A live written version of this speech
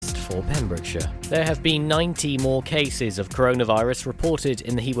for Pembrokeshire. There have been 90 more cases of coronavirus reported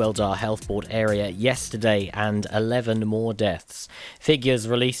in the Hywel Dda Health Board area yesterday and 11 more deaths. Figures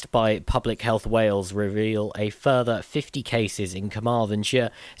released by Public Health Wales reveal a further 50 cases in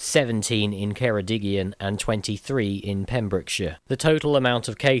Carmarthenshire, 17 in Ceredigion and 23 in Pembrokeshire. The total amount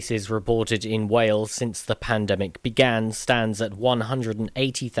of cases reported in Wales since the pandemic began stands at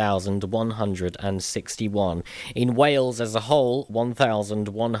 180,161. In Wales as a whole,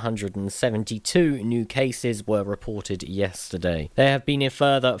 1,172 new cases were reported yesterday. There have been a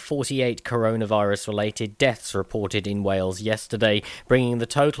further 48 coronavirus-related deaths reported in Wales yesterday, bringing the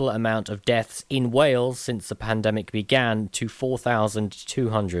total amount of deaths in Wales since the pandemic began to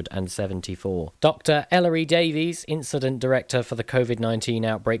 4,274. Dr. Ellery Davies, Incident Director for the COVID-19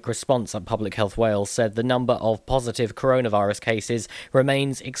 Outbreak Response at Public Health Wales, said the number of positive coronavirus cases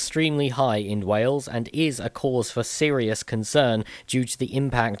remains extremely high in Wales and is a cause for serious concern due to the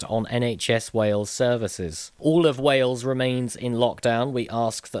impact on NHS Wales services. All of Wales remains in lockdown. We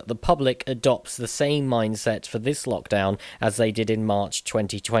ask that the public adopts the same mindset for this lockdown as they did in March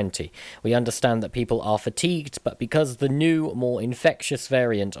 2020. We understand that people are fatigued, but because the new, more infectious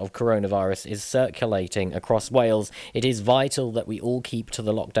variant of coronavirus is circulating across Wales, it is vital that we all keep to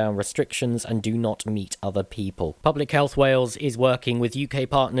the lockdown restrictions and do not meet other people. Public Health Wales is working with UK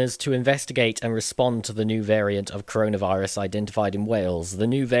partners to investigate and respond to the new variant of coronavirus identified in Wales. The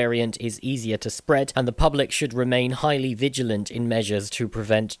new variant is easier to spread, and the public should remain highly vigilant in measures to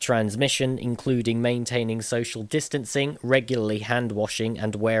prevent transmission, including maintaining social distancing, regularly hand washing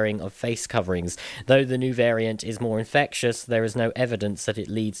and wearing of face coverings. Though the new variant is more infectious, there is no evidence that it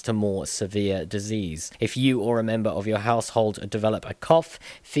leads to more severe disease. If you or a member of your household develop a cough,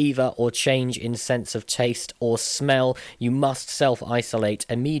 fever or change in sense of taste or smell, you must self-isolate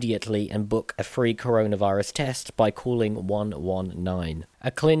immediately and book a free coronavirus test by calling 119. A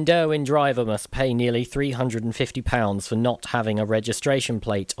Clynderwin driver must pay nearly £350 for not having a registration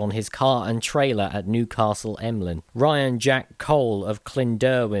plate on his car and trailer at Newcastle Emlyn. Ryan Jack Cole of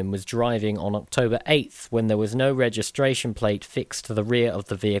Clynderwin was driving on October 8th when there was no registration plate fixed to the rear of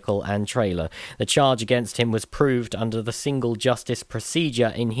the vehicle and trailer. The charge against him was proved under the single justice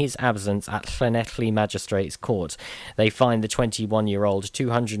procedure in his absence at Llanelli Magistrates Court. They fined the 21-year-old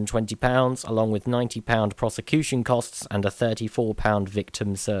 £220 along with £90 prosecution costs and a £34 victim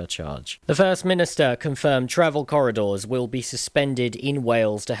surcharge. The First Minister confirmed travel corridors will be suspended in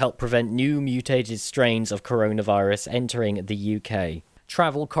Wales to help prevent new mutated strains of coronavirus entering the UK.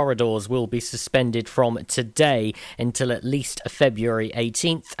 Travel corridors will be suspended from today until at least February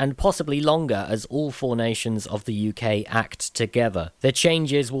 18th and possibly longer as all four nations of the UK act together. The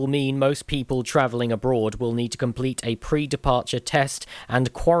changes will mean most people travelling abroad will need to complete a pre-departure test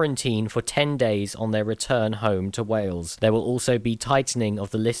and quarantine for 10 days on their return home to Wales. There will also be tightening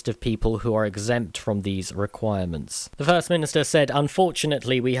of the list of people who are exempt from these requirements. The First Minister said,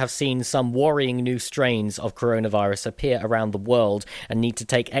 "Unfortunately, we have seen some worrying new strains of coronavirus appear around the world and need to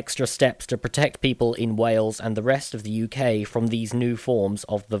take extra steps to protect people in Wales and the rest of the UK from these new forms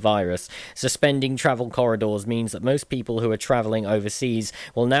of the virus. Suspending travel corridors means that most people who are travelling overseas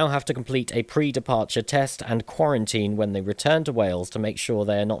will now have to complete a pre-departure test and quarantine when they return to Wales to make sure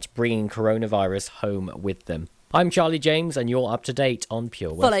they are not bringing coronavirus home with them." I'm Charlie James and you're up to date on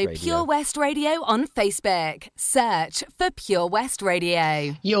Pure West Radio. Follow Pure West Radio on Facebook. Search for Pure West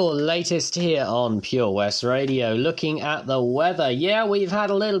Radio. Your latest here on Pure West Radio. Looking at the weather. Yeah, we've had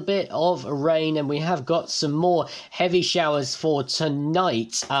a little bit of rain and we have got some more heavy showers for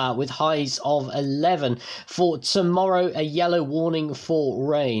tonight with highs of 11. For tomorrow, a yellow warning for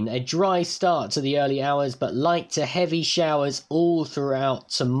rain. A dry start to the early hours but light to heavy showers all throughout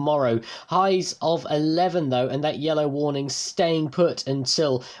tomorrow. Highs of 11 though, and that yellow warning staying put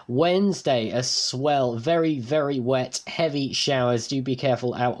until Wednesday. A swell, very, very wet, heavy showers. Do be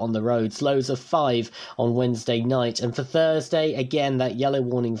careful out on the roads. Lows of 5 on Wednesday night. And for Thursday, again, that yellow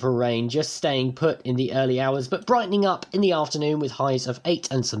warning for rain just staying put in the early hours, but brightening up in the afternoon with highs of 8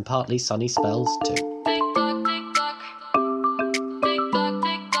 and some partly sunny spells too.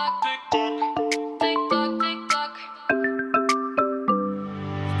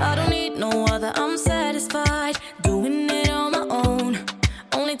 I don't need no other, I'm satisfied doing it on my own.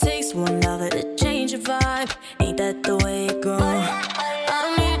 Only takes one lover to change your vibe. Ain't that the way it goes? I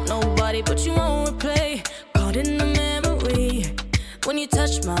don't need nobody, but you won't replay. Caught in the memory when you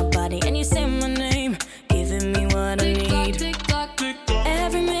touch my body and you say my name, giving me what I need.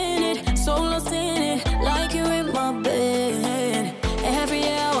 Every minute, so lost in it, like you're in my bed. Every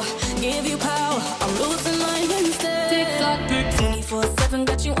hour, give you power, I'm losing mine instead. 24/7,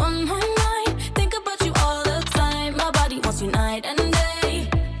 got you on my mind. Think about you all the time. My body wants you night and day.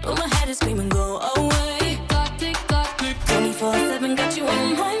 Put my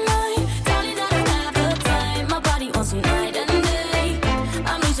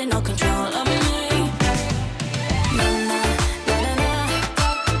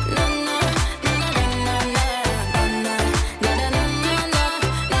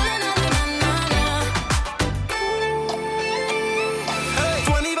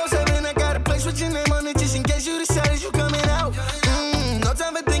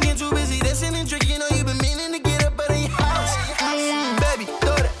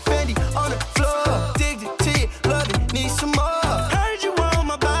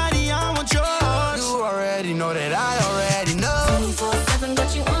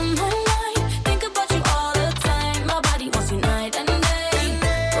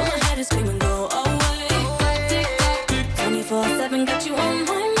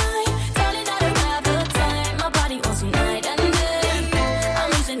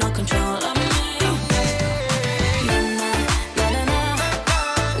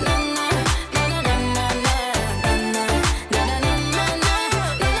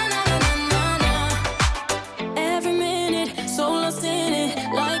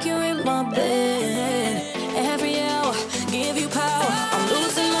my bed. Every hour, give you power. I'm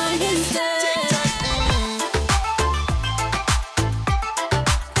losing mine instead.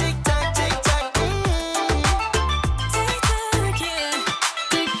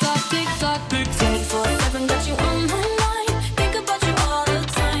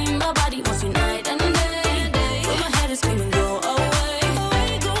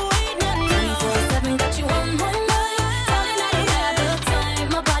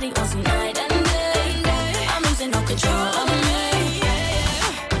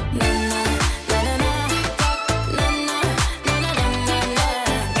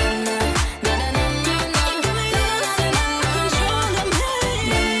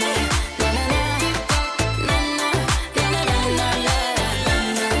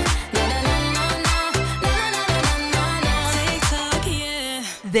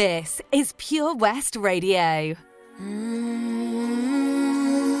 This is Pure West Radio.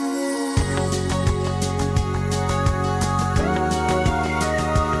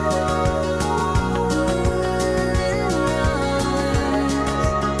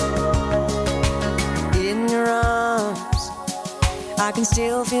 In your arms, I can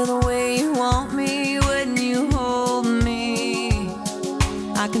still feel the way you want me when you hold me.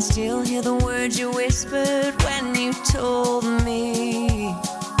 I can still hear the words you whispered when you told me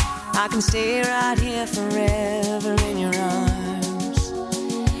I can stay right here forever in your arms.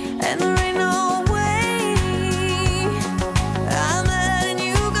 And there ain't no way I'm letting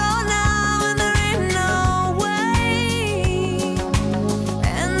you go now, and there ain't no way,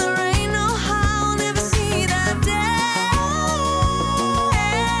 and there ain't no how I'll never see that day.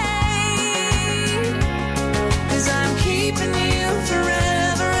 'Cause I'm keeping you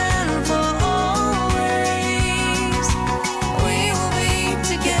forever and for always. We will be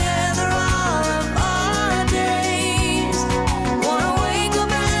together all of our days.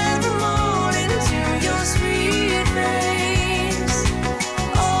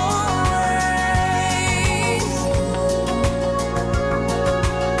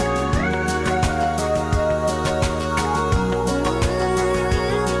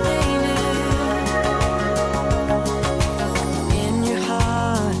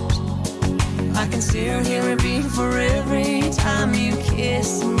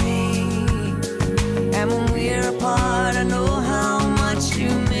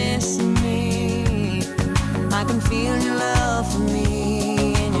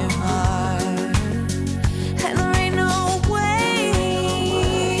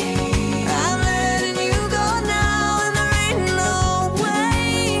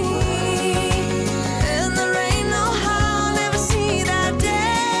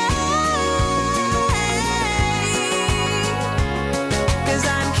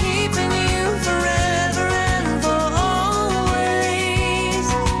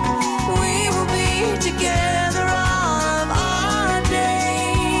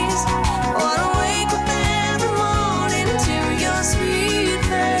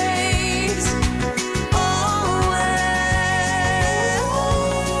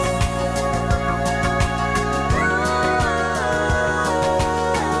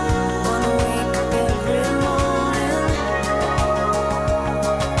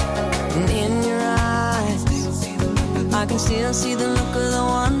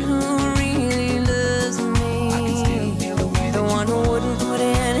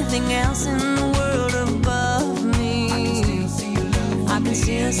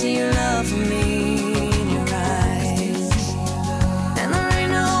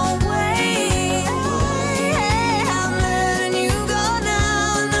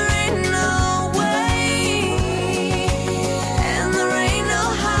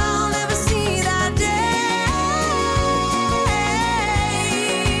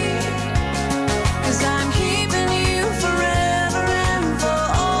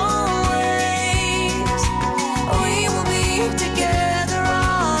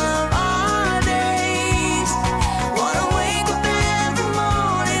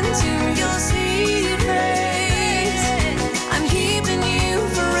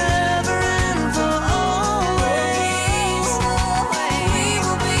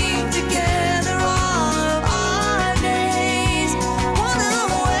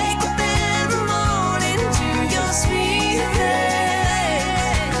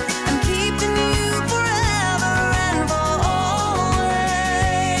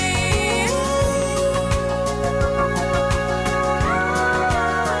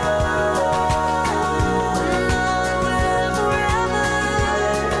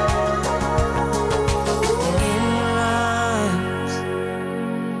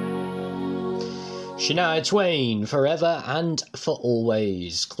 Shania Twain, Forever and for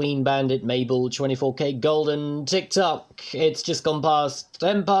Always. Clean Bandit, Mabel, 24K Golden, TikTok. It's just gone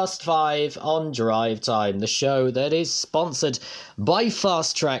past 5 on Drive Time, the show that is sponsored by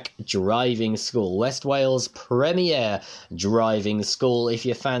Fast Track Driving School, West Wales' premier driving school. If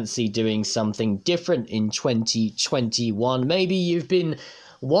you fancy doing something different in 2021, maybe you've been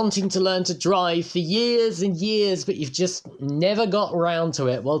wanting to learn to drive for years and years, but you've just never got around to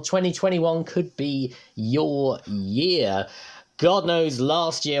it. Well, 2021 could be your year. God knows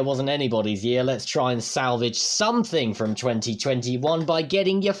last year wasn't anybody's year. Let's try and salvage something from 2021 by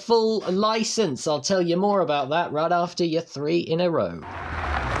getting your full license. I'll tell you more about that right after your 3 in a row.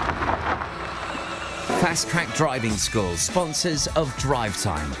 Fast Track Driving School, sponsors of Drive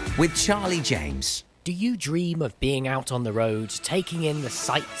Time with Charlie James. Do you dream of being out on the road, taking in the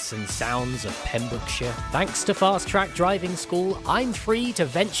sights and sounds of Pembrokeshire? Thanks to Fast Track Driving School, I'm free to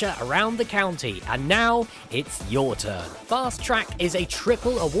venture around the county, and now it's your turn. Fast Track is a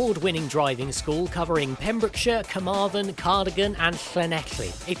triple award-winning driving school covering Pembrokeshire, Carmarthen, Cardigan and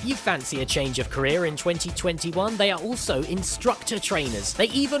Llanelli. If you fancy a change of career in 2021, they are also instructor trainers. They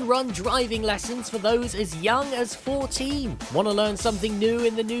even run driving lessons for those as young as 14. Want to learn something new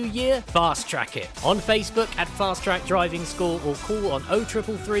in the new year? Fast Track it. On Facebook at Fast Track Driving School or call on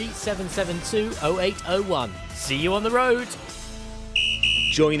 0333 772 0801. See you on the road.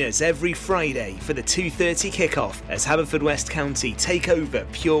 Join us every Friday for the 2:30 kickoff as Haverfordwest County take over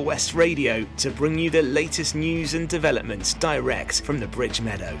Pure West Radio to bring you the latest news and developments direct from the Bridge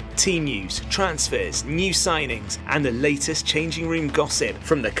Meadow. Team news, transfers, new signings and the latest changing room gossip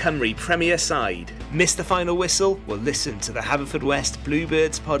from the Cymru Premier side. Miss the final whistle? Well, listen to the Haverfordwest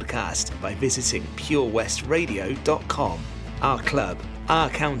Bluebirds podcast by visiting purewestradio.com. Our club, our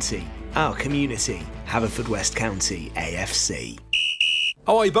county, our community. Haverfordwest County AFC.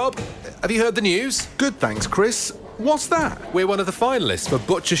 Oh, hey Bob, have you heard the news? Good, thanks, Chris. What's that? We're one of the finalists for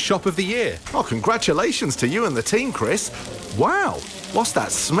Butcher's Shop of the Year. Oh, congratulations to you and the team, Chris. Wow, what's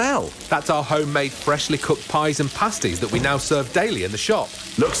that smell? That's our homemade freshly cooked pies and pasties that we now serve daily in the shop.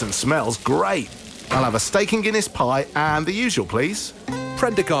 Looks and smells great. I'll have a steak and Guinness pie and the usual, please.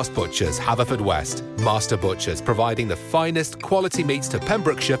 Prendergast Butchers, Haverfordwest. Master Butchers, providing the finest quality meats to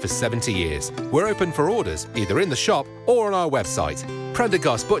Pembrokeshire for 70 years. We're open for orders, either in the shop or on our website,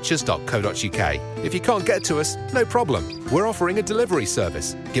 prendergastbutchers.co.uk. If you can't get to us, no problem. We're offering a delivery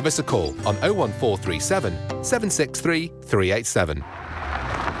service. Give us a call on 01437 763 387.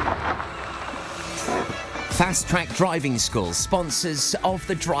 Fast Track Driving School, sponsors of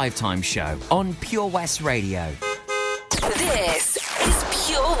the Drive Time show on Pure West Radio. This is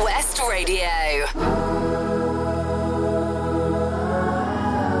Pure West Radio.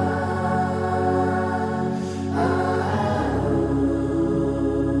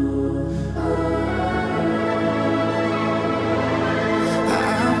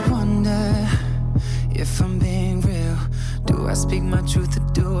 If I'm being real, do I speak my truth or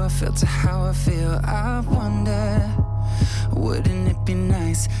do I filter how I feel? I wonder, wouldn't it be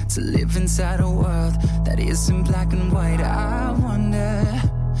nice to live inside a world that isn't black and white? I wonder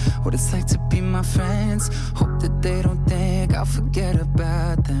what it's like to be my friends. Hope that they don't think I'll forget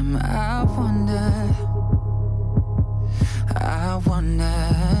about them. I wonder,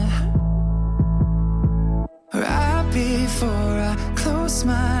 right before I close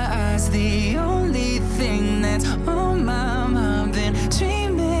my eyes, the only thing that's on my mind, been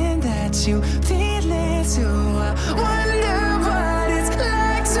dreaming that you feel it too. I wonder what it's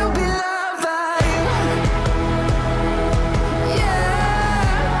like to be loved by you.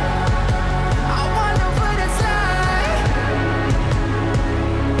 Yeah, I wonder what it's like.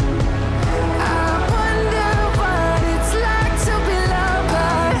 I wonder what it's like to be loved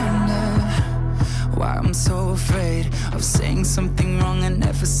by you. Why I'm so afraid of saying something wrong I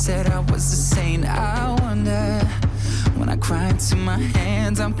never said I was a saint. I wonder, when I cry into my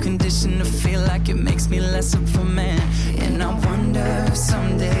hands, I'm conditioned to feel like it makes me less of a man. And I wonder if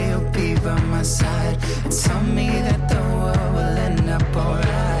someday you'll be by my side and tell me that the world will end up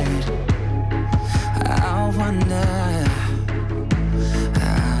alright. I wonder,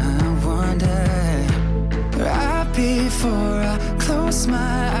 right before I close my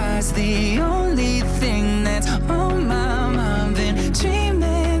eyes, the only thing that's on my mind, been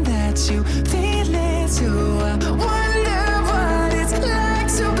dreaming that you feel it too. I wonder what it's like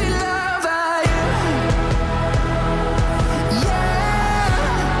to be loved by you. Yeah,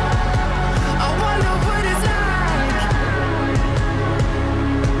 I wonder what it's like.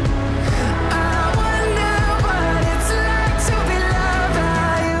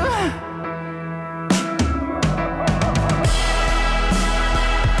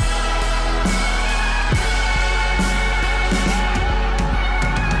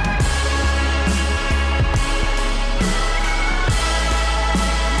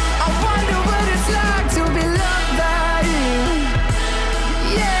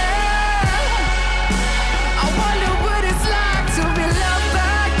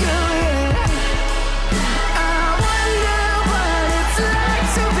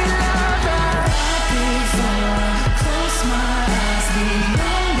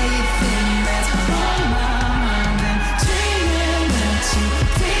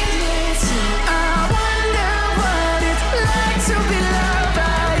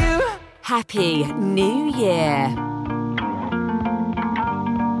 Happy New Year.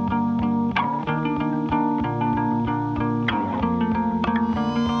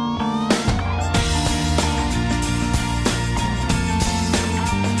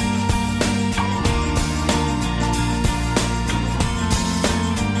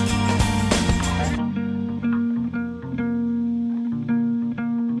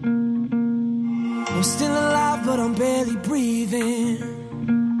 I'm still alive, but I'm barely breathing.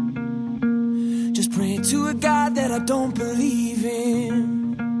 Just praying to a God that I don't believe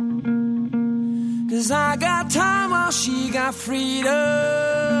in. 'Cause I got time while she got freedom.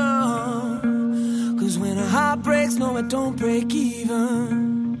 'Cause when a heart breaks, no, it don't break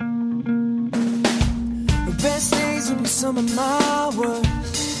even. The best days will be some of my worst.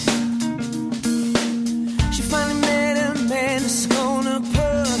 She finally met a man that's gonna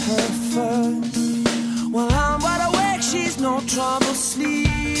put her first. While I'm wide awake, she's no trouble sleeping.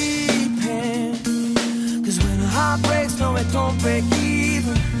 'Cause when a heart breaks, no, it don't break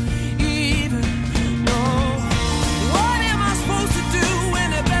even, no. What am I supposed to do when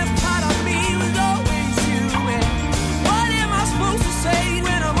the best part of me was always you? And what am I supposed to say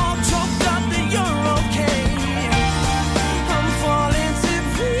when I'm all choked up that you're okay? I'm falling to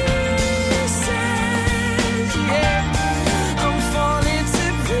pieces, yeah. I'm falling to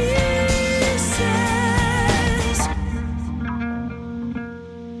pieces.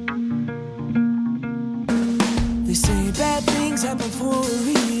 They say bad things happen for a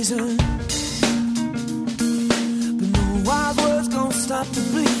reason, but no wild words gon' stop the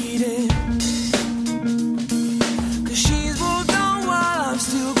bleeding. 'Cause she's moved on while I'm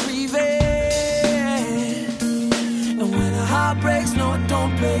still grieving. And when a heart breaks, no, it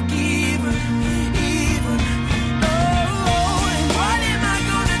don't break even, no. And what am I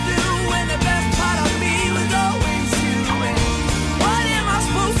gonna do when the best part of me was always you? And what am I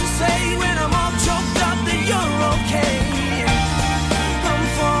supposed to say when I'm all choked up that you're okay? I'm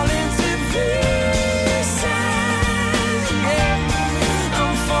falling to pieces, yeah.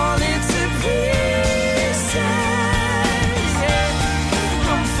 I'm falling to pieces, yeah.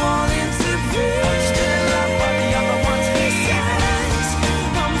 I'm falling to pieces. Still love what the other ones pieces.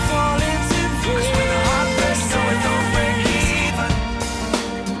 I'm falling to pieces. 'Cause when the heart breaks, no, it don't break even.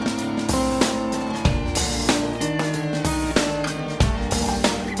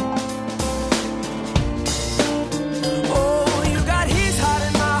 Oh, you got his heart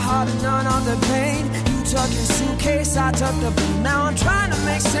and my heart and none of the pain. You tuck your suitcase, I tuck the blue. Now I'm trying to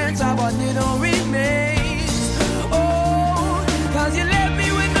make sense of what little remains. Oh, 'cause you left me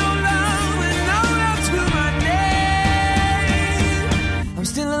with no love and no love to my name. I'm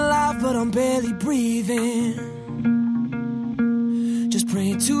still alive, but I'm barely breathing. Just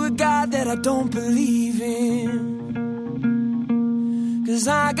praying to a God that I don't believe in. 'Cause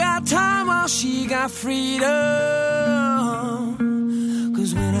I got time while she got freedom.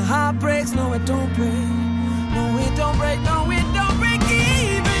 'Cause when a heart breaks, no, it don't break. No, it don't break, no, it don't break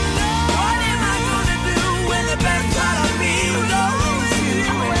even. No. What am I gonna do when the best part of me was always you?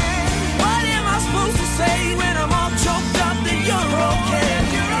 What am I supposed to say when I'm all choked up that you're okay?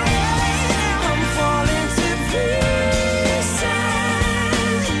 I'm falling to pieces,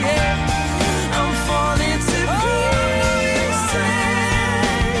 yeah. I'm falling to pieces,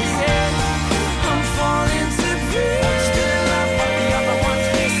 yeah. I'm falling to pieces. Still love what the other ones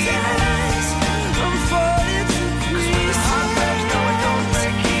pieces. I'm falling to pieces. Heart breaks, no, it don't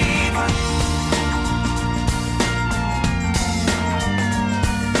break even.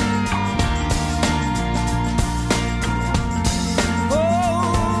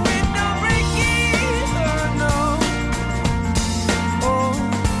 Oh, it don't break even, no. Oh,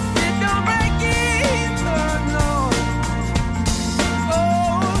 it don't break even, no.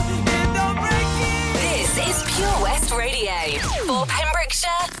 Oh, it don't break even. This is Pure West Radio for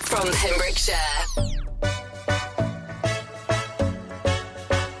Pembrokeshire from Pembrokeshire.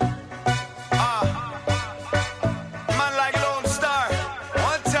 Man like Lone Star,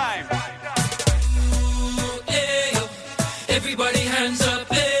 one time. Ayo, everybody hands up,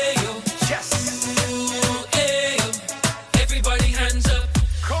 ayo. Yes, Ayo, everybody hands up.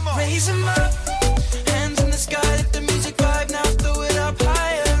 come on. Raise 'em up, hands in the sky, let the music vibe now, throw it up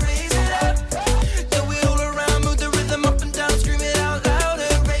higher, raise it up, throw it all around, move the rhythm up and down, scream it out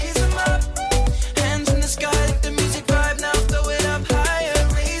louder, raise 'em up, hands in the sky, let the music vibe now, throw it up higher,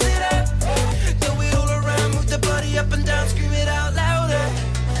 raise it up, throw it all around, move the body up and down, scream it out louder.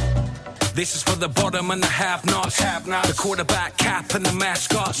 This is for the bottom and the have-nots. The quarterback cap and the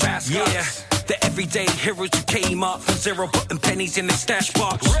mascots. Yeah, the everyday heroes who came up from zero, putting pennies in the stash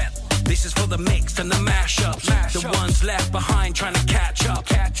box. This is for the mixed and the mashups. The ones left behind trying to catch up.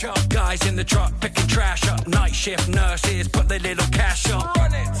 Guys in the truck picking trash up. Night shift nurses put their little cash up.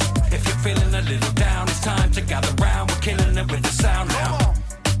 If you're feeling a little down, it's time to gather round. We're killing it with the sound now.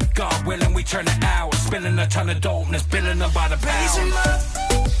 God willing, we turn it out. Spilling a ton of dopeness, billing them by the pound. Raise 'em up,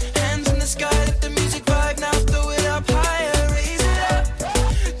 hands in the sky, let the music vibe now. Throw it up higher, raise it up.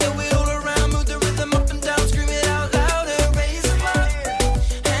 Throw it all around, move the rhythm up and down, scream it out louder. Raise 'em up,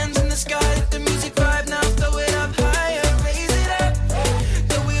 hands in the sky, let the music vibe now. Throw it up higher, raise it up.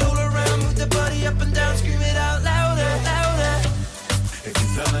 Throw it all around, move the body up and down, scream it out louder, louder. If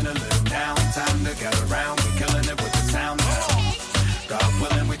you're feeling a little down, time to gather round. We're killing it with the sound now. God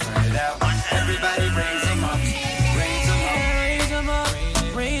willing, we turn it out. Everybody raise 'em up, raise 'em up. Raise 'em up,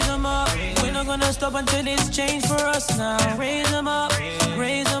 raise 'em up. We're not gonna stop until it's changed for us now. Raise 'em up,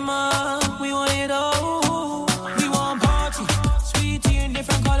 raise 'em up. We want it all. We want party, sweetie in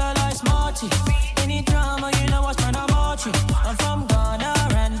different color like Smarty. Any drama, you know what's trying to march you. I'm from Ghana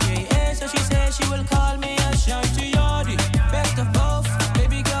and JA, so she says she will call me a shouty yardy. Best of both,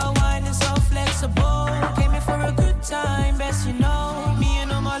 baby girl, wine is so flexible. Came here for a good time, best you know. Me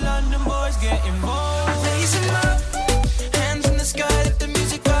and all my London boys get involved. Raise 'em up, hands in the sky, let the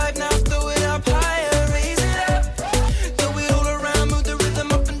music vibe now. Throw it up higher, raise it up. Throw it all around, move the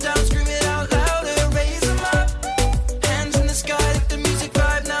rhythm up and down, scream it out louder. Raise 'em up, hands in the sky, let the music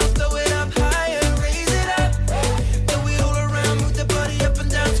vibe now. Throw it up higher, raise it up. Throw it all around, move the body up and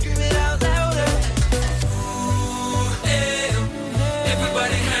down, scream it out louder.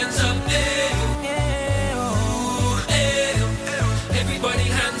 Everybody hands up, everybody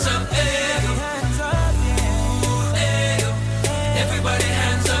hands up, everybody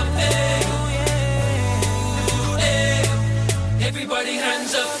hands up, everybody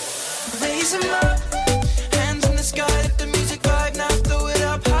hands up. Raise 'em up, hands in the sky, let the music vibe now. Throw it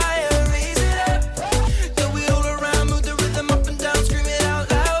up higher, raise it up. Throw it all around, move the rhythm up and down, scream it out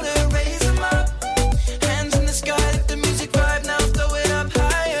louder. Raise 'em up, hands in the sky, let the music vibe now. Throw it up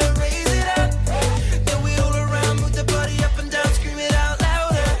higher, raise it up. Throw it all around, move the body up and down, scream it out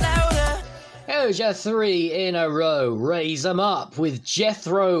louder, louder. Here's your 3 in a row. Raise 'em up with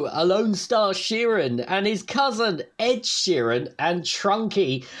Jethro, Alone Star Sheeran, and his cousin Ed Sheeran and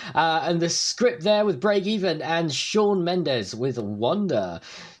Trunky. And the script there with Break Even and Shawn Mendes with Wonder.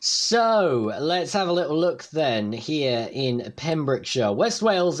 So, let's have a little look then here in Pembrokeshire. West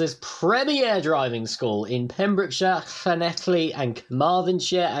Wales' premier driving school in Pembrokeshire, Llanelli and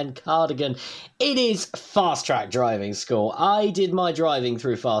Carmarthenshire and Cardigan. It is Fast Track Driving School. I did my driving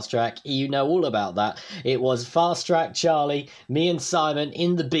through Fast Track. You know all about that. It was Fast Track Charlie, me and Simon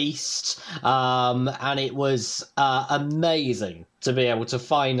in the Beast. And it was amazing to be able to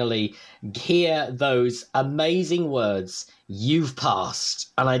finally hear those amazing words, "You've passed."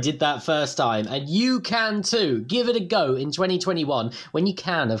 And I did that first time, and you can too. Give it a go in 2021, when you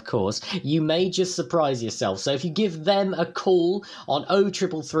can, of course. You may just surprise yourself. So if you give them a call on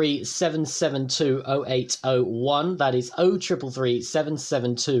 0333 772 0801, that is 0333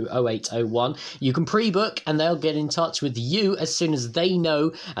 772 0801, you can pre-book and they'll get in touch with you as soon as they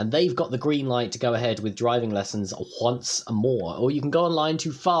know and they've got the green light to go ahead with driving lessons once more. Or you can go online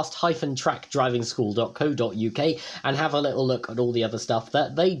to fast-trackdrivingschool.co.uk and have a little look at all the other stuff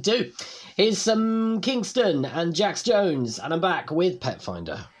that they do. Here's some Kingston and Jax Jones, and I'm back with Pet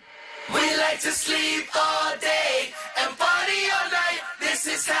Finder. We like to sleep all day and party all night. This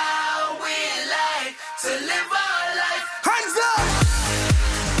is how we like to live our life. Hands up!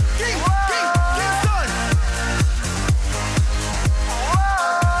 Kingston!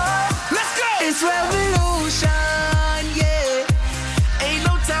 Let's go! It's revolution, yeah. Ain't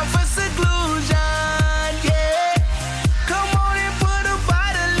no time for seclusion, yeah. Come on and put a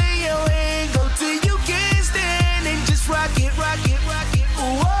bottle in your hand. Go till you can't stand and just rock it, rock it, rock it.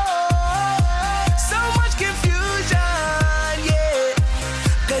 Whoa. So much confusion.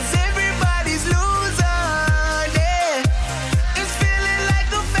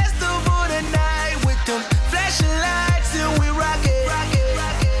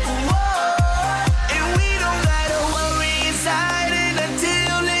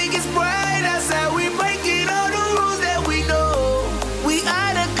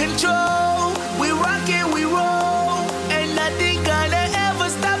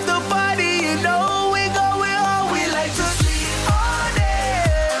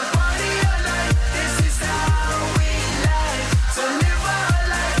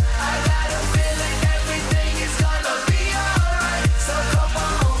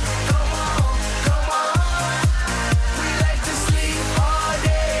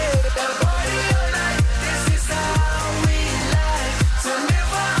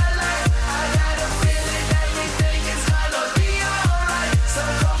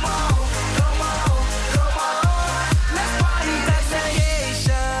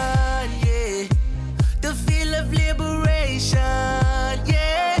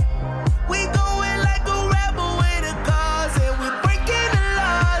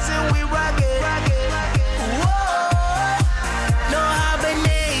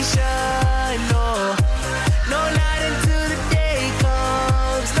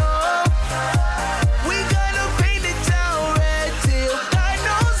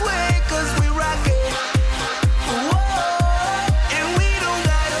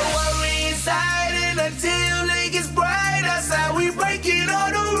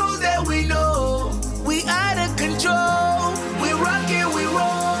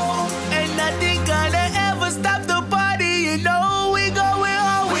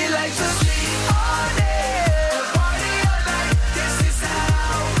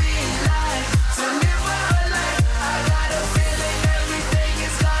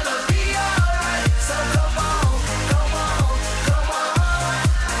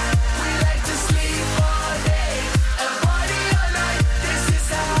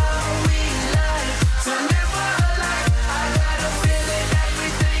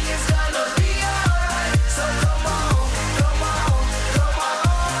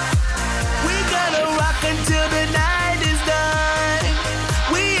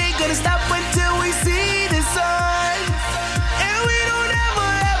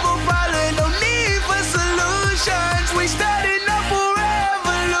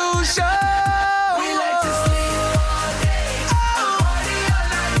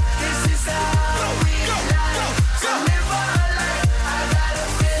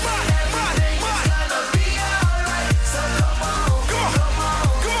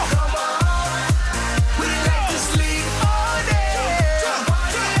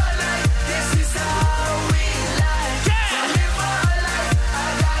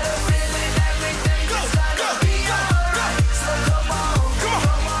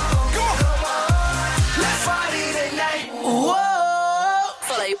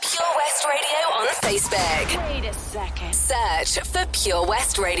 Pure West Radio on Facebook. Wait a second. Search for Pure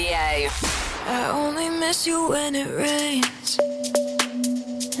West Radio. I only miss you when it rains,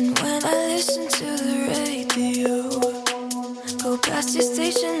 and when I listen to the radio, go past your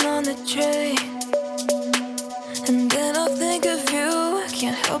station on the train, and then I'll think of you. I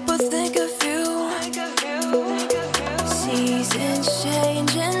can't help but think of you. Seasons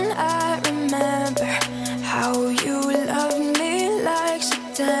change and I remember how you loved me like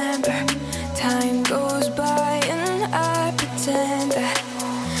September. Time goes by and I pretend that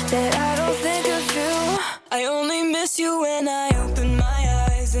I don't think of you. I only miss you when I open my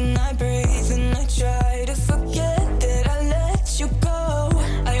eyes and I breathe and I try to forget that I let you go.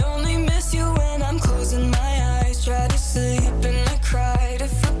 I only miss you when I'm closing my eyes, try to sleep and I cry to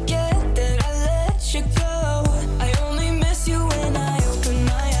forget that I let you go. I only miss you when I open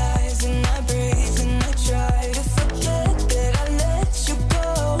my eyes and I breathe and I try to forget that I let you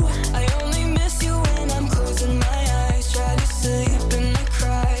go. I only miss you when I'm closing my eyes, try to sleep and I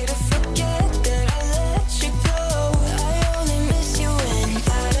cry to forget that I let you go. I only miss you when I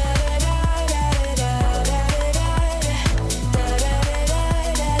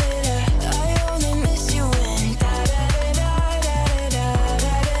only miss you when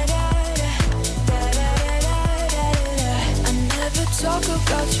I never talk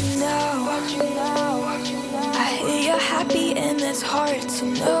about you now. I hear you're happy and it's hard to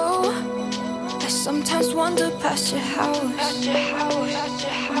know. I sometimes wander past your house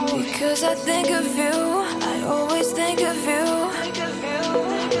because I think of you. I always think of you.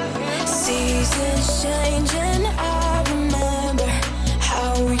 Seasons change and I remember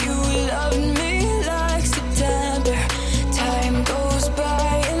how you loved me like September. Time goes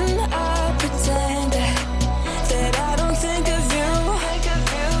by and I pretend that I don't think of you.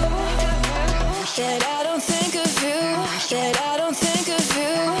 That I don't think of you. That I don't think of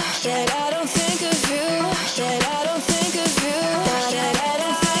you. That I don't think of you. That I don't think of you. That I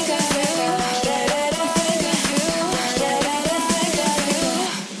don't think of you. That I don't think of you. That I don't think of you.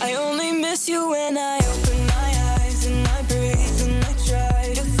 I only miss you when I open my eyes and I breathe and I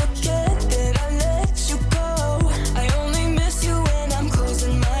try to forget that I let you go. I only miss you when I'm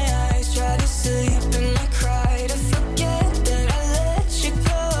closing my eyes, try to sleep and I cry to forget that I let you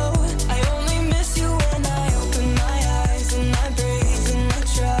go. I only miss you when I open my eyes and I breathe and I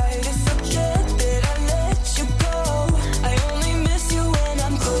try to forget that I let you go. I only miss you when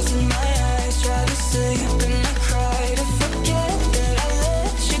I'm closing my eyes, try to sleep and I cry to forget that I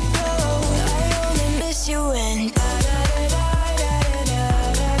let you go. I only miss you when I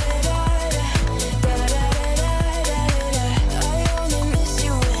only miss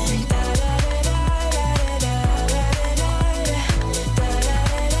you when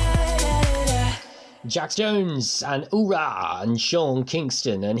Jax Jones and Oorah and Sean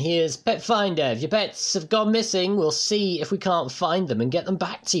Kingston. And here's Pet Finder. If your pets have gone missing, we'll see if we can't find them and get them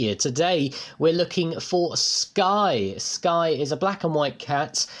back to you. Today, we're looking for Sky. Sky is a black and white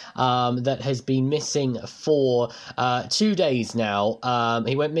cat that has been missing for 2 days now.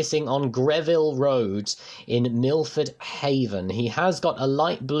 He went missing on Greville Road in Milford Haven. He has got a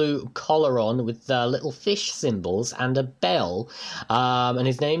light blue collar on with little fish symbols and a bell. And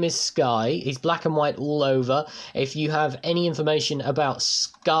his name is Sky. He's black and white all over. If you have any information about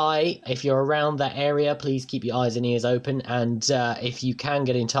Sky, if you're around that area, please keep your eyes and ears open. And if you can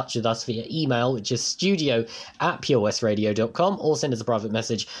get in touch with us via email, which is studio@purewestradio.com, or send us a private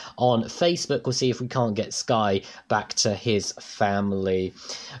message on Facebook. We'll see if we can't get Sky back to his family.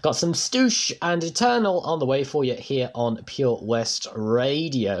 Got some Stoosh and Eternal on the way for you here on Pure West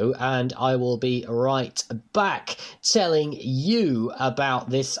Radio, and I will be right back telling you about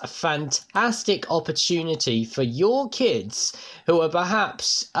this fantastic opportunity for your kids who are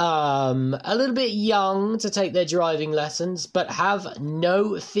perhaps a little bit young to take their driving lessons, but have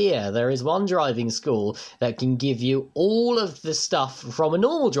no fear. There is one driving school that can give you all of the stuff from a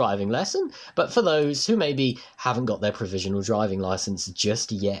normal driving lesson, but for those who maybe haven't got their provisional driving license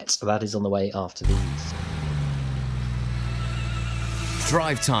just yet. That is on the way after these.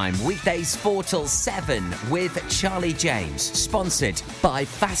 Drive Time, weekdays 4 till 7 with Charlie James, sponsored by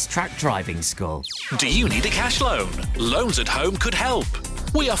Fast Track Driving School. Do you need a cash loan? Loans at Home could help.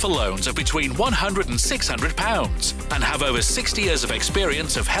 We offer loans of between £100 and £600 and have over 60 years of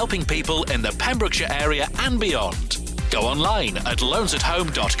experience of helping people in the Pembrokeshire area and beyond. Go online at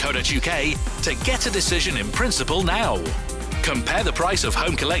loansathome.co.uk to get a decision in principle now. Compare the price of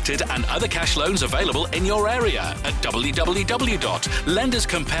home collected and other cash loans available in your area at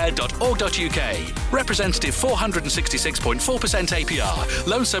www.lenderscompare.org.uk. Representative 466.4% APR.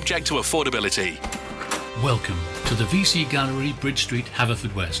 Loan subject to affordability. Welcome to the VC Gallery, Bridge Street,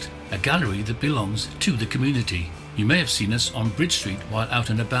 Haverfordwest, a gallery that belongs to the community. You may have seen us on Bridge Street while out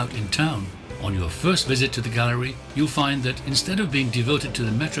and about in town. On your first visit to the gallery, you'll find that instead of being devoted to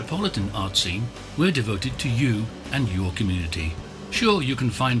the metropolitan art scene, we're devoted to you and your community. Sure, you can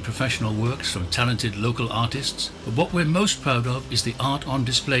find professional works from talented local artists, but what we're most proud of is the art on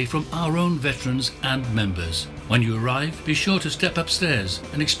display from our own veterans and members. When you arrive, be sure to step upstairs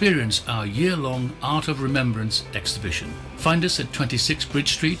and experience our year-long Art of Remembrance exhibition. Find us at 26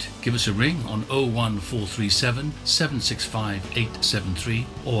 Bridge Street, give us a ring on 01437 765 873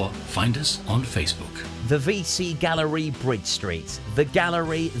 or find us on Facebook. The VC Gallery, Bridge Street, the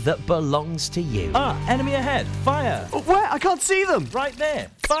gallery that belongs to you. Ah, enemy ahead, fire! Oh, where? I can't see them! Right there,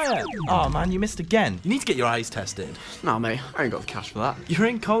 fire! Oh man, you missed again. You need to get your eyes tested. Nah mate, I ain't got the cash for that. You're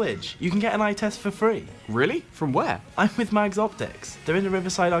in college, you can get an eye test for free. Really? From where? I'm with Mags Optics. They're in the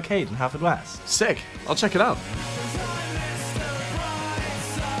Riverside Arcade in Haverfordwest. Sick, I'll check it out.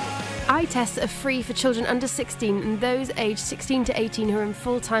 Eye tests are free for children under 16 and those aged 16 to 18 who are in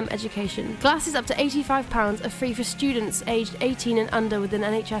full-time education. Glasses up to £85 are free for students aged 18 and under with an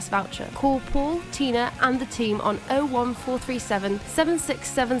NHS voucher. Call Paul, Tina and the team on 01437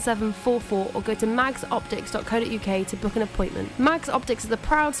 767744 or go to magsoptics.co.uk to book an appointment. Mags Optics are the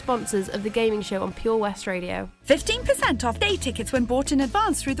proud sponsors of the gaming show on Pure West Radio. 15% off day tickets when bought in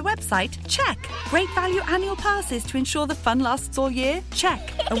advance through the website? Check. Great value annual passes to ensure the fun lasts all year?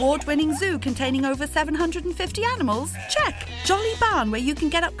 Check. Award-winning zoo containing over 750 animals? Check. Jolly barn where you can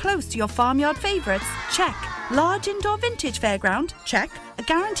get up close to your farmyard favourites? Check. Large indoor vintage fairground? Check. A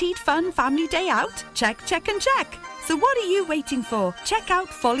guaranteed fun family day out? Check, check and check. So what are you waiting for? Check out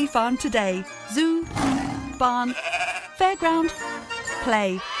Folly Farm today. Zoo, barn, fairground,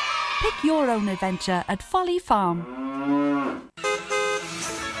 play. Pick your own adventure at Folly Farm.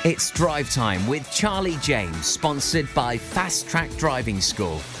 It's Drive Time with Charlie James, sponsored by Fast Track Driving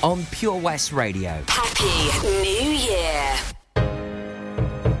School on Pure West Radio. Happy New Year.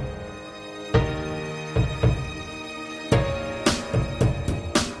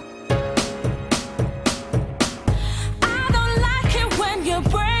 I don't like it when you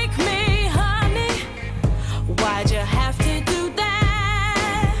break me, honey. Why'd you have to do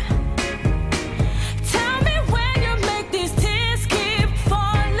that? Tell me when you make these tears keep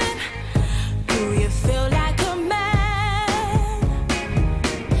falling. Do you feel like a man?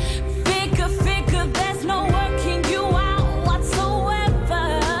 Figure, there's no working you out.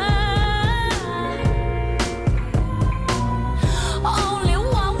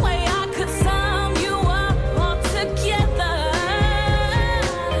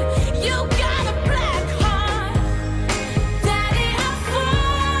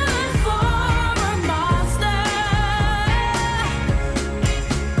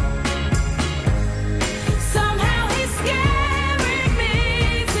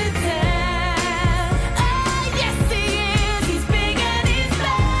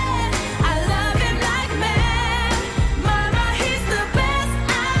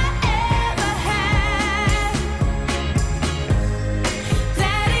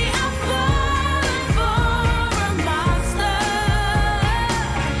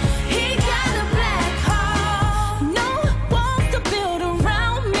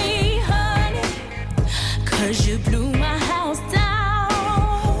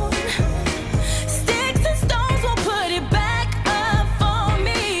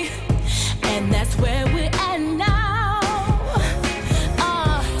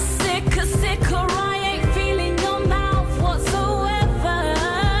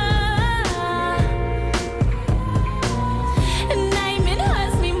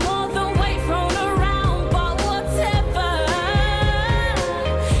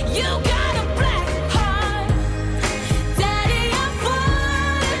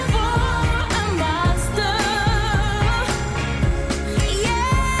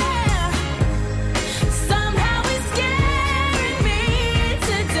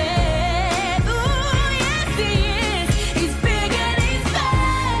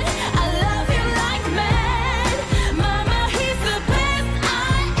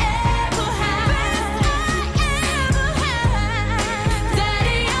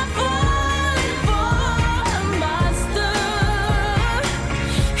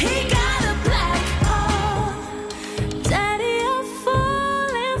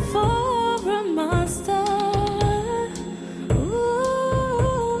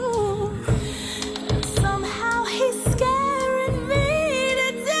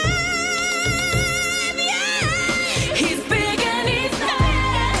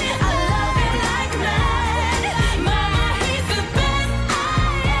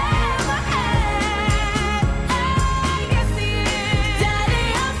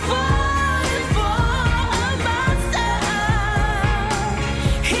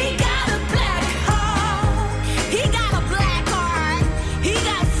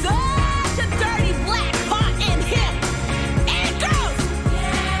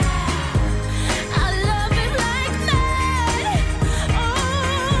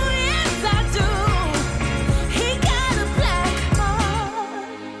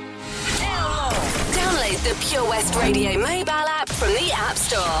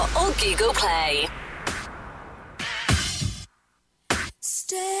 Store or Google Play.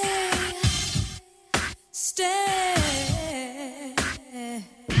 Stay.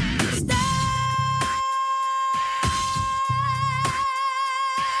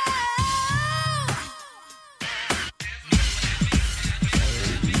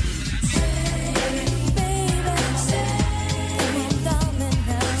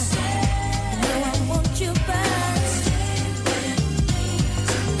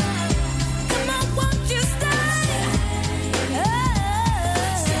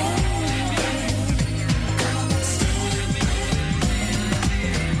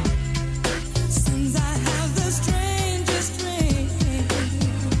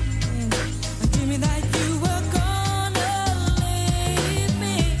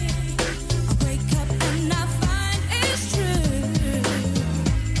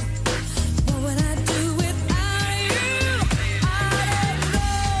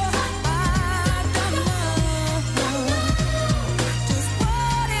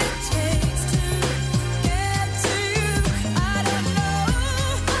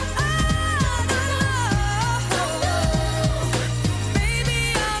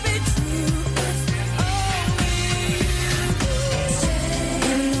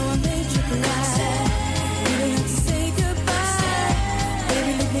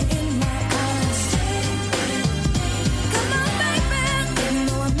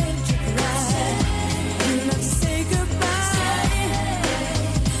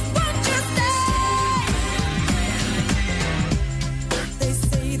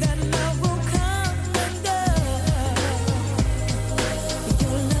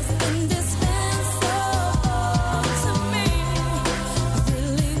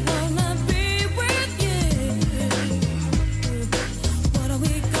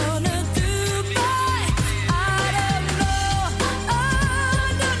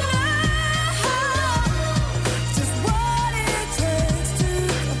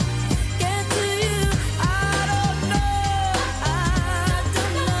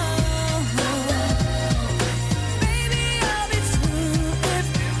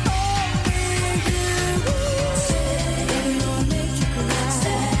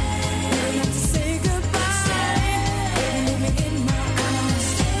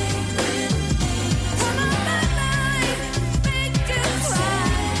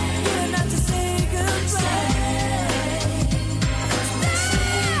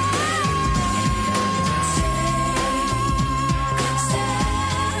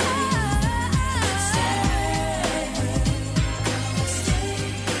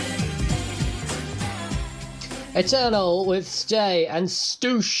 Eternal with Stay and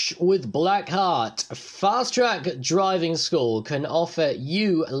Stoosh with Black Heart. Fast Track Driving School can offer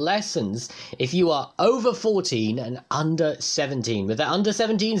you lessons if you are over 14 and under 17. With their under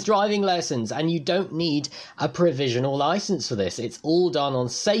 17s driving lessons, and you don't need a provisional license for this. It's all done on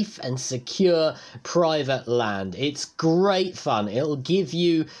safe and secure private land. It's great fun. It'll give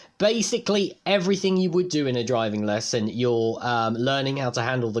you basically everything you would do in a driving lesson. You're learning how to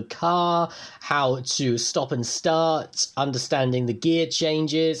handle the car, how to stop and start, understanding the gear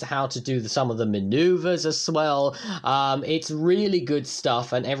changes, how to do some of the maneuvers as well. It's really good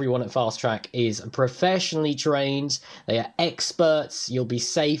stuff, and everyone at Fast Track is professionally trained. They are experts. You'll be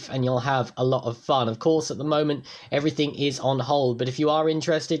safe and you'll have a lot of fun. Of course, at the moment, everything is on hold, but if you are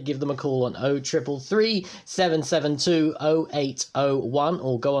interested, give them a call on 0333 772 0801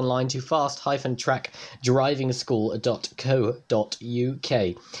 or go online to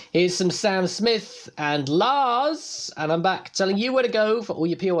fast-trackdrivingschool.co.uk. Here's some Sam Smith and Lars, and I'm back telling you where to go for all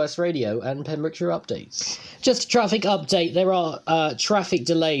your POS radio and Pembrokeshire updates. Just a traffic update. There are traffic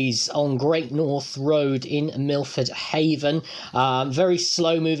delays on Great North Road in Milford Haven. Very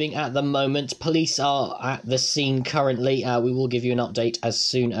slow moving at the moment. Police are at the scene currently. We will give you an update as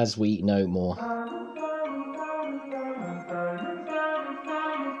soon as we know more.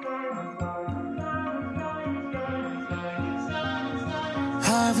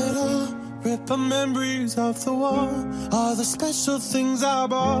 Have it all, rip our memories off the wall. All the special things I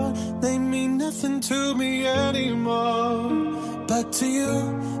bought, they mean nothing to me anymore. But to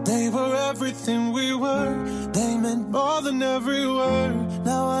you, they were everything we were. They meant more than every word.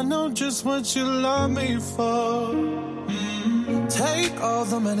 Now I know just what you love me for. Take all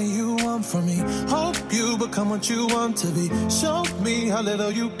the money you want from me. Hope you become what you want to be. Show me how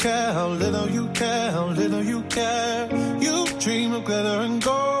little you care, how little you care, how little you care. You dream of glitter and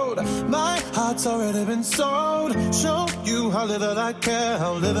gold. My heart's already been sold. Show you how little I care,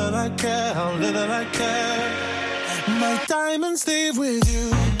 how little I care, how little I care. My diamonds leave with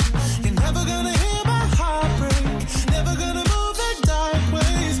you. You're never gonna hear my heart break. Never gonna move the dark way.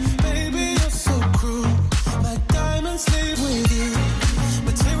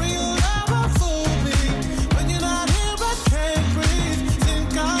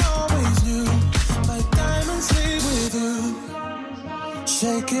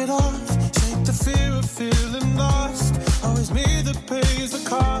 Shake it off, shake the fear of feeling lost. Always me that pays the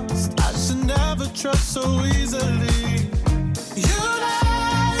cost. I should never trust so easily. You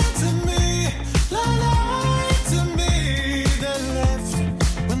lied to me, lied to me, then left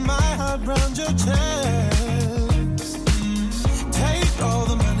with my heart round your chest. Take all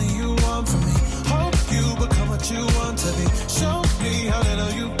the money you want from me. Hope you become what you want to be. Show me how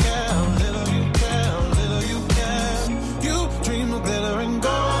little you care, how little you care, how little you care. You dream of glitter and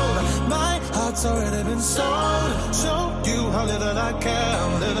gold. My heart's already been sold. Show you how little I care,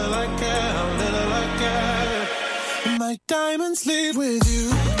 how little I care, how little I care. My diamonds leave with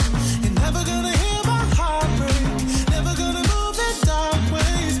you. You're never gonna hear my heart break. Never gonna move in dark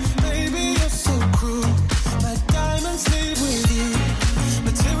ways. Baby, you're so cruel. My diamonds leave with you.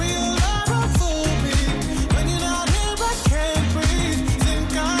 Material love will fool me. When you're not here, I can't breathe. Think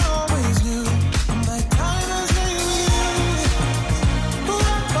I always knew. My diamonds leave with you. Ooh,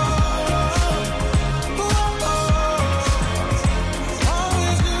 oh, ooh, oh,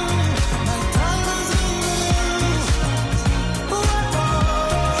 always knew. My diamonds leave with you.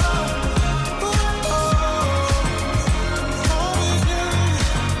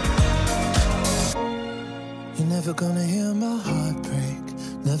 You're never gonna hear my heart break.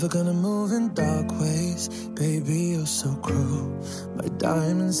 Never gonna move in dark ways. Baby, you're so cruel. My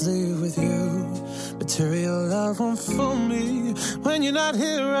diamonds leave with you. Material love won't fool me. When you're not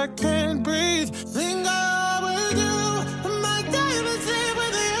here, I can't breathe. Think I always do. My diamonds leave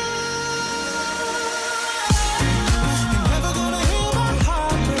with you. You're never gonna hear my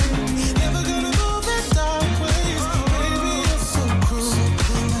heart break. Never gonna move in dark ways. Baby, you're so cruel.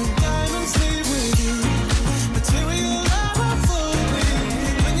 My diamonds leave with you. Material love will fool me.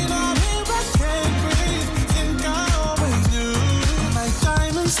 When you're not here, I can't breathe. Think I always knew. My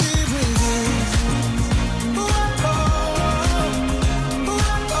diamonds leave with you. Ooh, oh, ooh,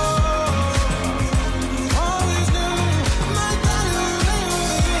 oh, always knew. My diamonds leave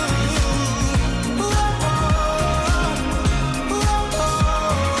with you. Ooh, oh, ooh,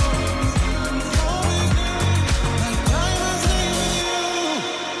 always knew. My diamonds leave with you.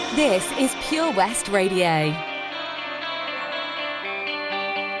 This is Pure West Radio.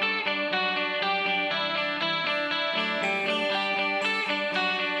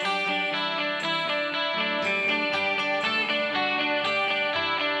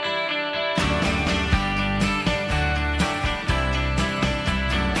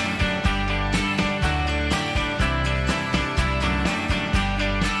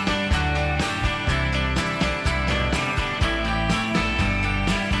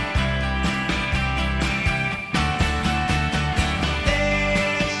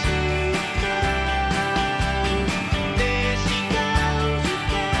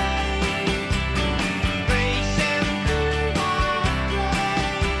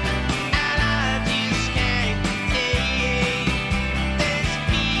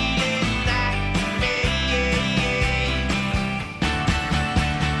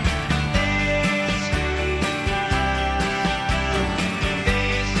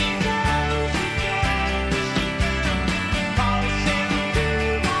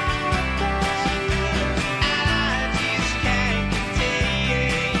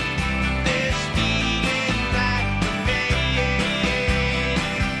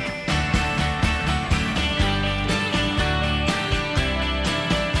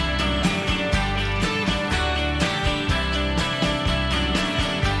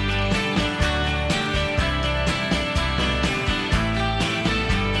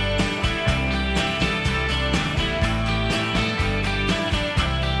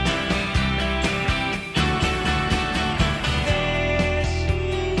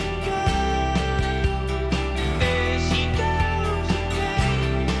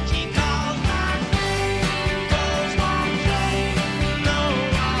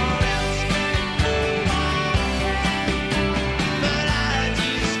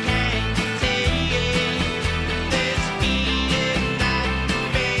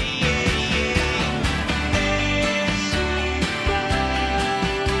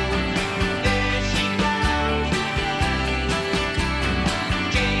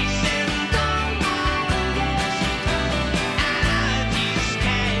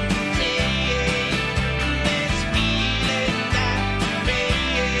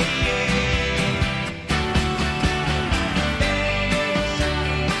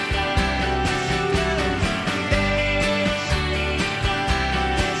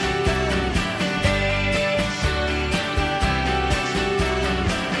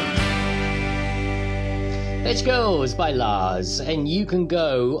 Let's Go is by Lars, and you can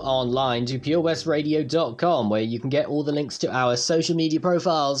go online to purewestradio.com where you can get all the links to our social media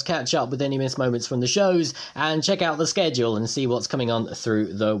profiles, catch up with any missed moments from the shows, and check out the schedule and see what's coming on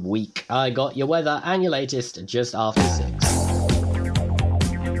through the week. I got your weather and your latest just after 6.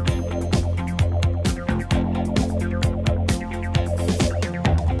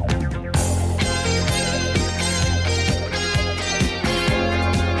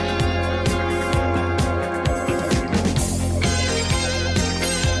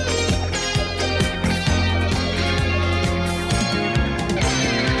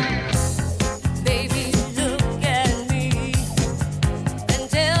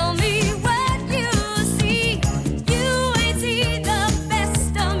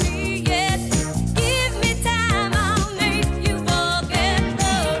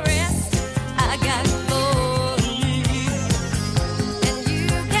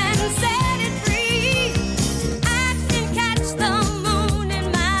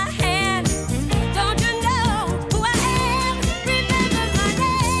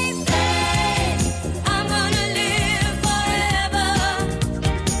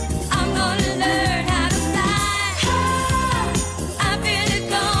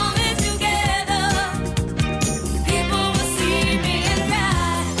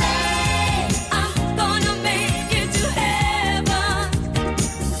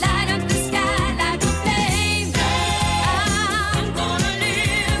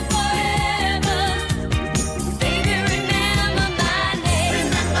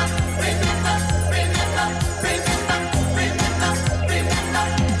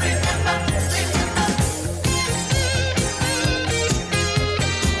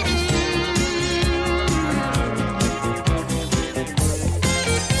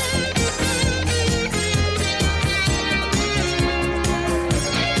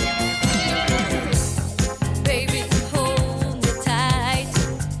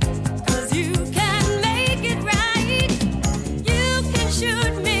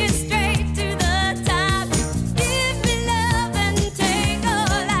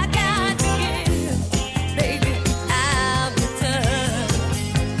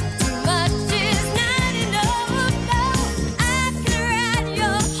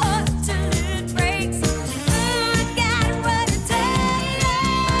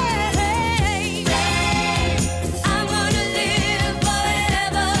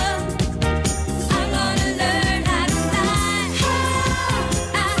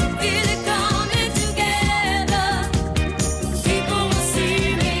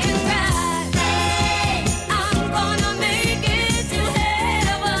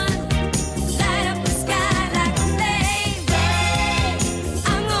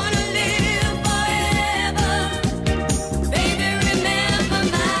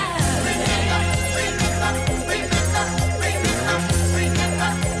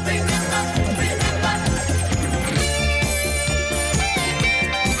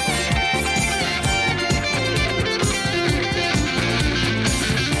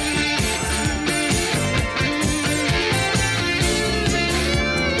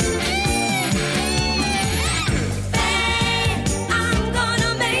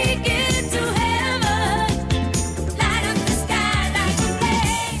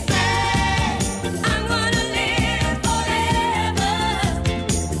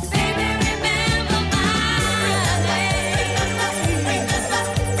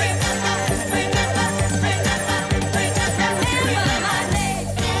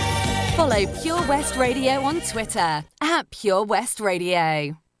 Follow Pure West Radio on Twitter at Pure West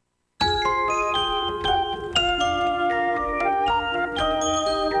Radio.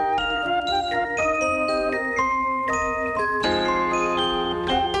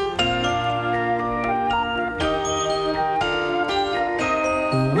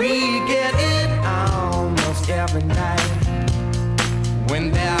 We get it almost every night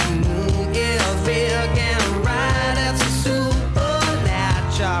when that moon is big and bright. It's a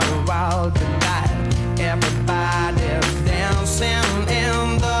supernatural delight. Everybody's dancing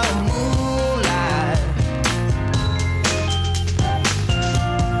in the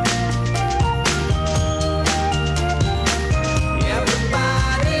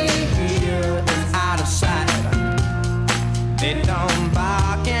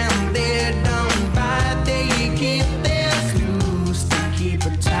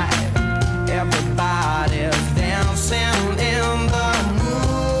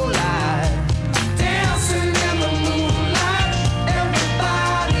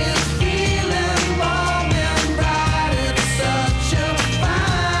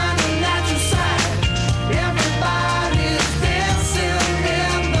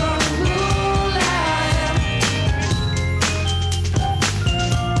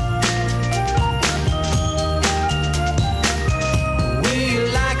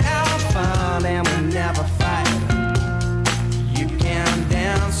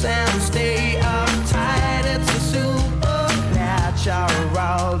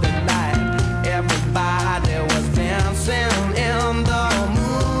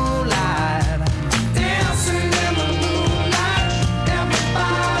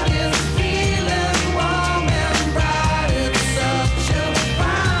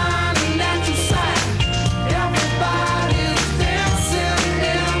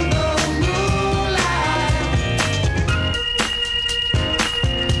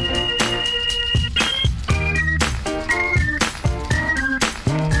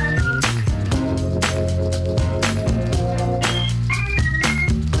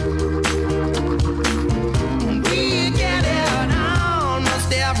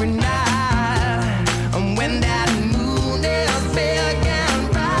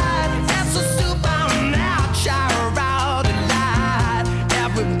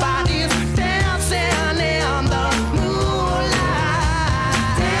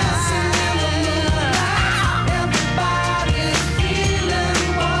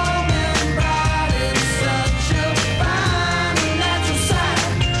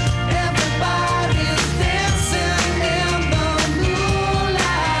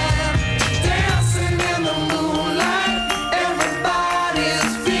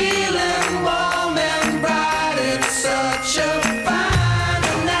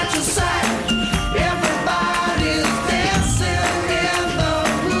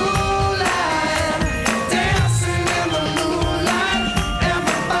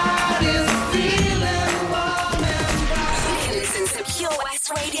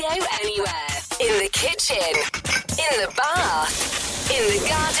West Radio anywhere. In the kitchen, in the bath, in the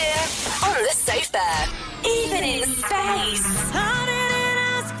garden, on the sofa, even in space. I didn't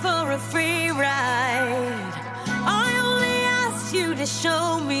ask for a free ride. I only asked you to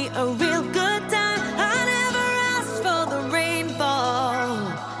show me a real good time. I never asked for the rainfall.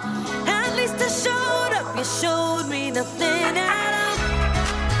 At least I showed up. You showed me nothing at all.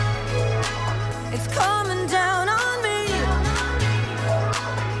 It's coming down on me.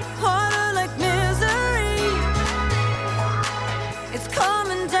 Harder like misery. It's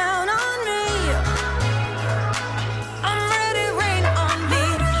coming down on me. I'm ready, rain on me.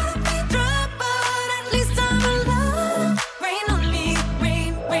 Drop, but at least I'm alive. Rain on me,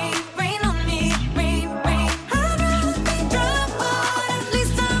 rain, rain, rain on me, rain, rain. I'd rather be drop, but at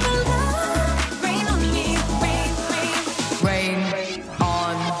least I'm alive. Rain on me, rain, rain. Rain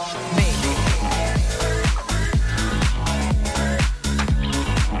on me.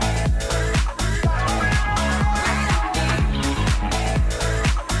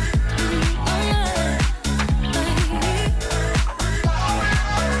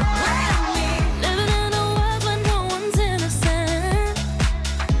 Living in a world where no one's innocent.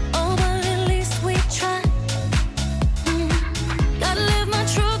 Oh, but at least we try. Gotta live my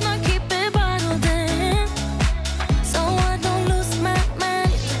truth, not keep it bottled in. So I don't lose my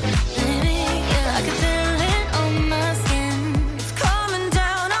mind. Yeah, I can feel it on my skin. It's coming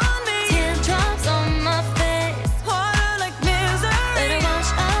down on me. Teardrops on my face. Harder like misery. Let it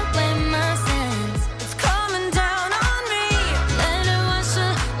wash away my sins. It's coming down on me. Let it wash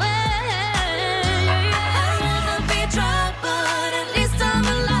away. I'd rather be dry, but at least I'm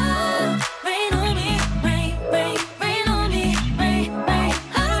alive. Rain on me, rain, rain, rain on me, rain, rain.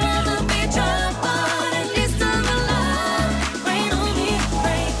 I'd rather be dry, but at least I'm alive. Rain on me,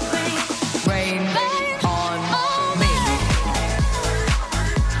 rain, rain. Rain on me.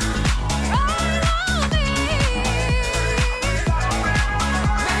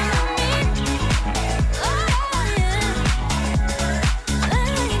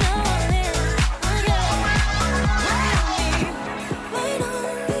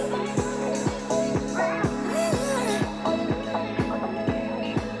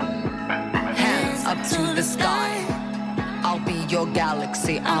 Hands up to the sky. I'll be your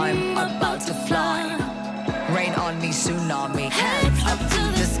galaxy. I'm about to fly. Rain on me, tsunami. Hands up to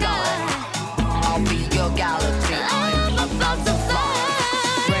the sky. I'll be your galaxy. I'm about to fly.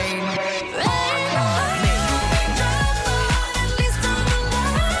 Rain on me. Rain on me.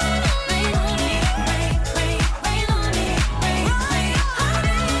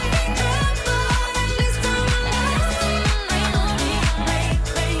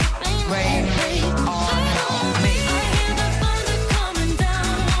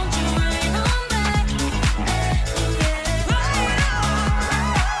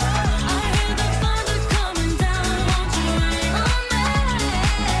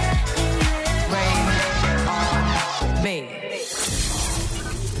 Rain on me.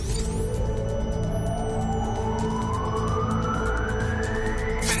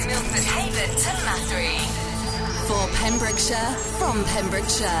 From Milford Haven to Mathery. For Pembrokeshire, from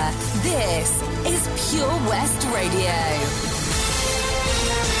Pembrokeshire, this is Pure West Radio.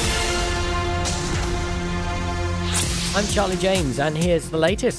 I'm Charlie James, and here's the latest